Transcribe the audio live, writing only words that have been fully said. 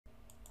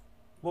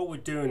what we're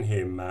doing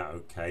here, Matt,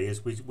 okay,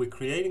 is we're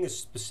creating a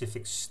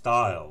specific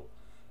style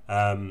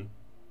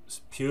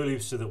purely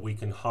so that we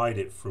can hide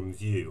it from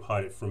view,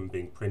 hide it from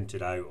being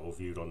printed out or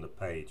viewed on the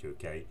page,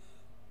 okay,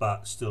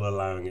 but still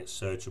allowing it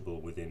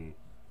searchable within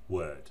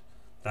Word.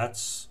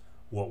 That's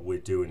what we're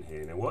doing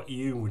here. Now what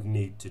you would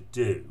need to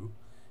do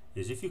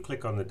is, if you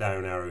click on the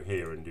down arrow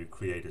here and do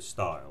create a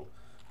style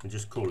and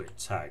just call it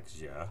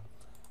tags, yeah,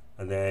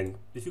 and then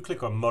if you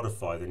click on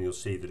modify, then you'll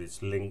see that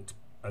it's linked,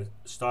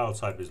 style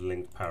type is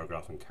linked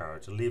paragraph and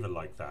character. Leave it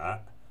like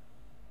that.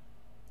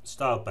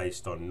 Style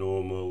based on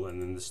normal,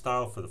 and then the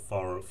style for the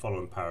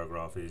following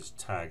paragraph is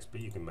tags,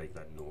 but you can make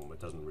that normal, it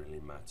doesn't really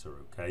matter,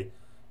 okay.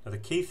 Now the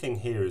key thing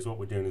here is what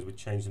we're doing is we're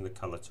changing the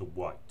color to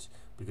white,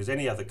 because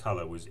any other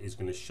color is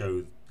going to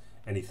show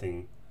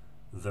anything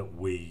that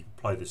we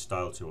apply this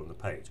style to on the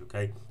page,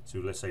 okay. So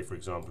let's say, for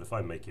example, if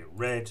I make it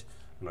red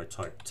and I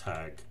type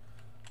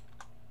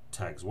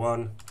tags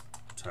 1,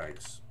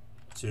 tags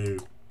 2,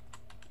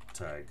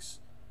 tags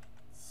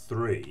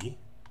 3,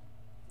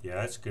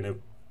 yeah, it's going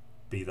to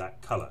be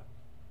that color.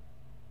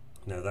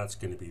 Now that's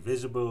going to be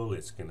visible,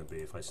 it's going to be,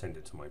 if I send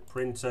it to my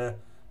printer,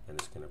 then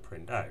it's going to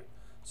print out.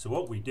 So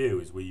what we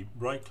do is we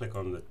right click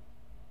on the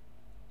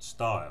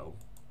style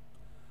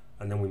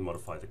and then we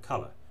modify the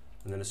color,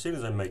 and then as soon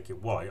as I make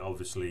it white,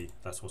 obviously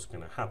that's what's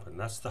going to happen.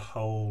 That's the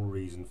whole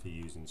reason for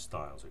using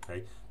styles,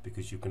 okay,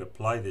 because you can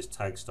apply this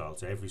tag style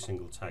to every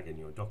single tag in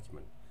your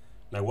document.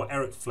 Now what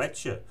Eric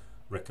Fletcher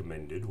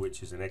recommended,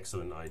 which is an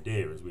excellent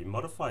idea, is we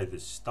modify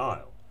this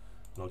style,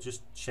 and I'll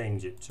just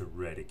change it to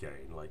red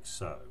again, like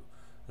so,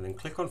 and then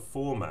click on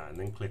format and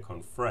then click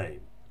on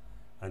frame,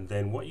 and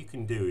then what you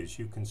can do is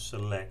you can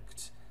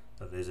select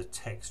that there's a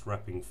text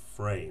wrapping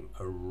frame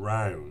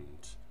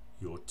around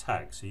your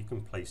tag, so you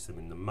can place them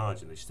in the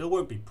margin. They still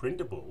won't be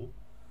printable,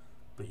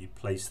 but you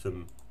place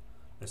them,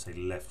 let's say,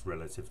 left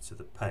relative to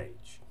the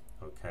page,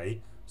 okay.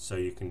 So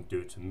you can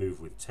do it to move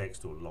with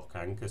text or lock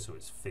anchor, so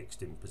it's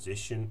fixed in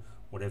position,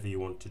 whatever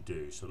you want to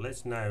do. So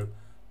let's now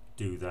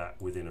do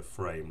that within a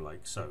frame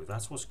like so.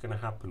 That's what's going to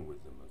happen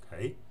with them,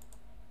 okay.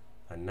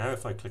 And now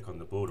if I click on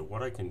the border,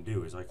 what I can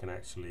do is I can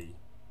actually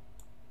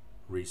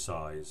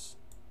resize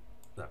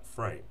that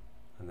frame,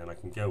 and then I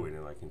can go in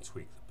and I can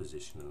tweak the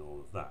position and all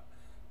of that.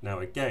 Now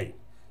again,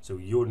 so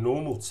your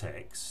normal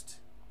text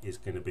is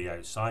going to be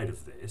outside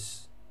of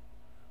this,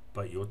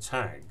 but your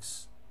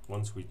tags,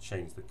 once we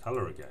change the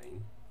color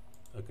again,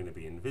 are going to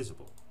be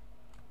invisible,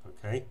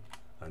 okay.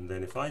 And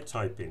then if I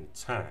type in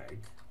tag,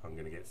 I'm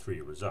going to get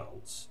 3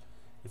 results.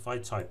 If I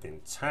type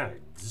in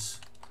tags,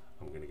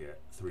 I'm going to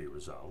get 3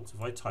 results.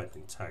 If I type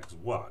in tags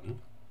 1, I'm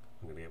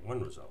going to get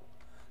 1 result.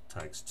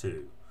 Tags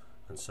 2,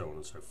 and so on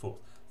and so forth.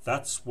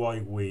 That's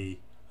why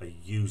we are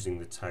using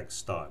the tag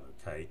style,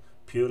 okay?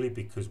 Purely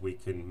because we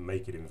can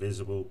make it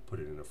invisible, put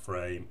it in a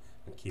frame,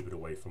 and keep it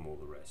away from all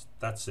the rest.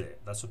 That's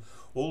it. That's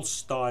all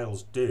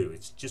styles do.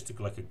 It's just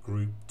like a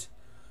grouped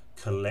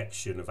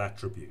collection of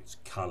attributes,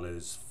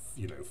 colors,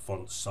 you know,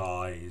 font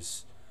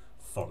size,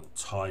 font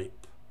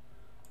type,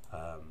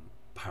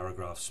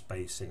 paragraph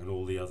spacing, and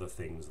all the other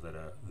things that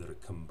are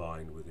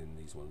combined within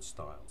these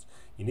styles.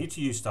 You need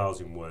to use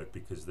styles in Word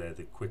because they're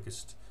the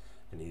quickest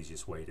and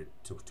easiest way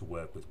to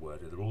work with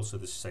Word. They're also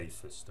the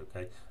safest,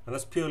 okay? And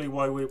that's purely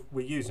why we're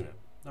using it,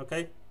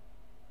 okay?